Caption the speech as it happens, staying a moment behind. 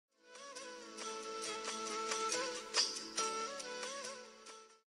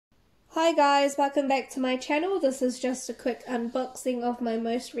Hi guys, welcome back to my channel. This is just a quick unboxing of my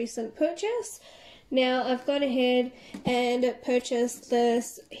most recent purchase. Now I've gone ahead and purchased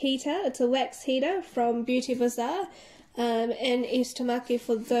this heater. It's a wax heater from Beauty Bazaar in East Tamaki.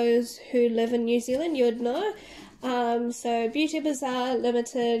 For those who live in New Zealand, you would know. So Beauty Bazaar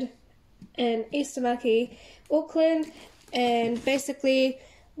Limited in East Tamaki, Auckland, and basically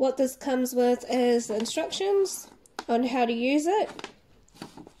what this comes with is instructions on how to use it.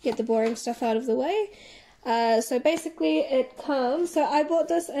 Get the boring stuff out of the way. So basically it comes, so I bought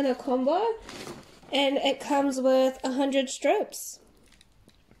this in a combo, and it comes with 100 strips,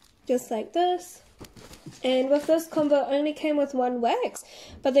 just like this. And with this combo only came with one wax,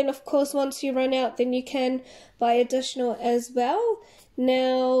 but then of course once you run out then you can buy additional as well.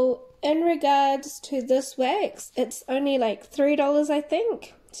 Now in regards to this wax, it's only like $3 I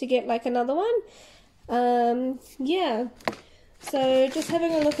think to get like another one. Yeah. So just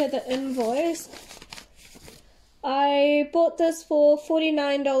having a look at the invoice, I bought this for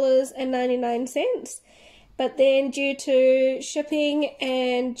 $49.99, but then due to shipping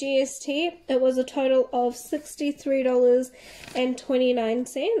and GST, it was a total of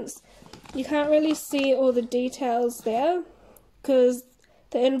 $63.29. You can't really see all the details there because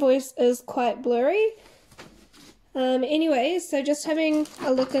the invoice is quite blurry. Anyways, so just having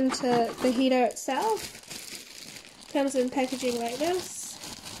a look into the heater itself. Comes in packaging like this.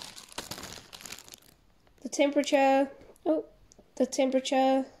 The temperature, the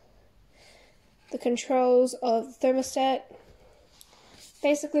controls of the thermostat.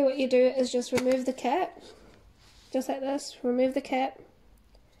 Basically what you do is just remove the cap, just like this, remove the cap,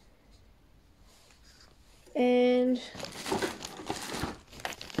 and it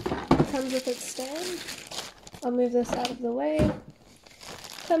comes with its stand. I'll move this out of the way.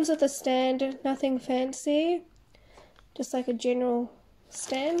 Comes with a stand, nothing fancy. Just like a general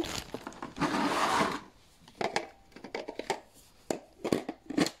stand.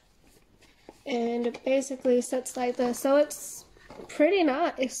 And it basically sits like this. So it's pretty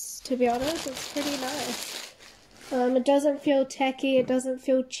nice, to be honest. It's pretty nice. It doesn't feel tacky, it doesn't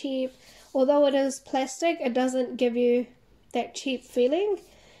feel cheap. Although it is plastic, it doesn't give you that cheap feeling.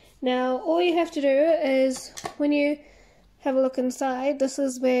 Now, all you have to do is, when you have a look inside, this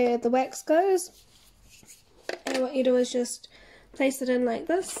is where the wax goes. And what you do is just place it in like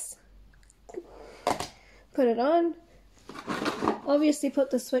this, put it on, obviously put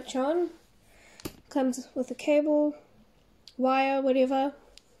the switch on, comes with a cable, wire, whatever,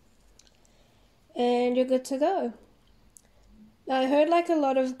 and you're good to go. Now I heard like a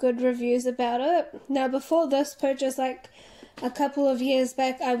lot of good reviews about it. Now before this purchase, like a couple of years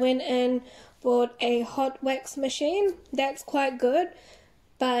back, I went and bought a hot wax machine. That's quite good.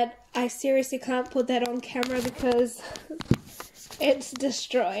 But I seriously can't put that on camera because it's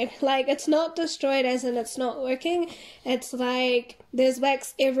destroyed. Like, it's not destroyed as in it's not working. It's like there's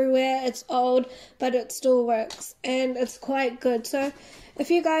wax everywhere, it's old, but it still works. And it's quite good. So if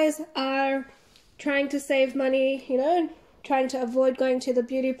you guys are trying to save money, you know, trying to avoid going to the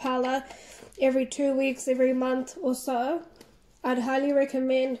beauty parlor every 2 weeks, every month or so, I'd highly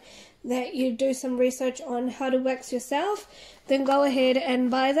recommend that you do some research on how to wax yourself, then go ahead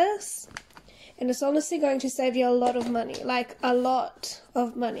and buy this. And it's honestly going to save you a lot of money, like a lot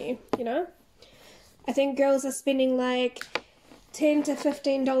of money, you know. I think girls are spending like $10 to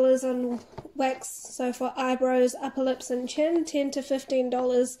 $15 on wax, so for eyebrows, upper lips and chin, $10 to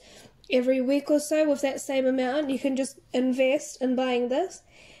 $15 every week or so. With that same amount, you can just invest in buying this.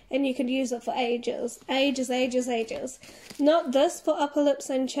 And you could use it for ages. Not this for upper lips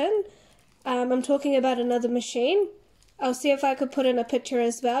and chin. I'm talking about another machine. I'll see if I could put in a picture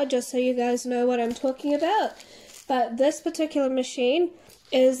as well, just so you guys know what I'm talking about. But this particular machine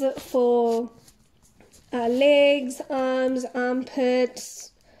is for legs, arms,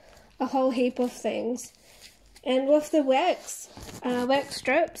 armpits, a whole heap of things. And with the wax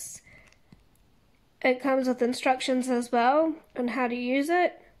strips, it comes with instructions as well on how to use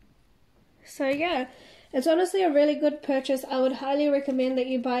it. So yeah, it's honestly a really good purchase. I would highly recommend that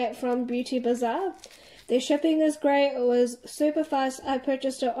you buy it from Beauty Bazaar. Their shipping is great. It was super fast. I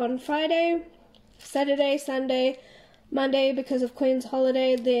purchased it on Friday, Saturday, Sunday, Monday because of Queen's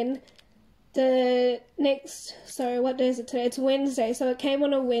holiday. Then the next, what day is it today? It's Wednesday, so it came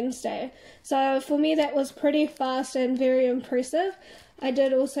on a Wednesday. So for me that was pretty fast and very impressive. I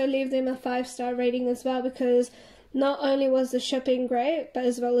did also leave them a 5-star rating as well because not only was the shipping great, but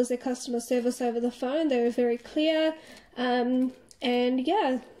as well as their customer service over the phone. They were very clear, and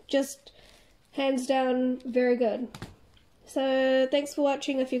yeah, just hands down very good. So thanks for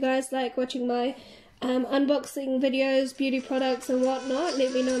watching. If you guys like watching my unboxing videos, beauty products and whatnot.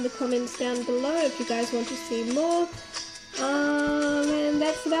 Let me know in the comments down below if you guys want to see more. And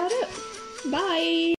that's about it. Bye!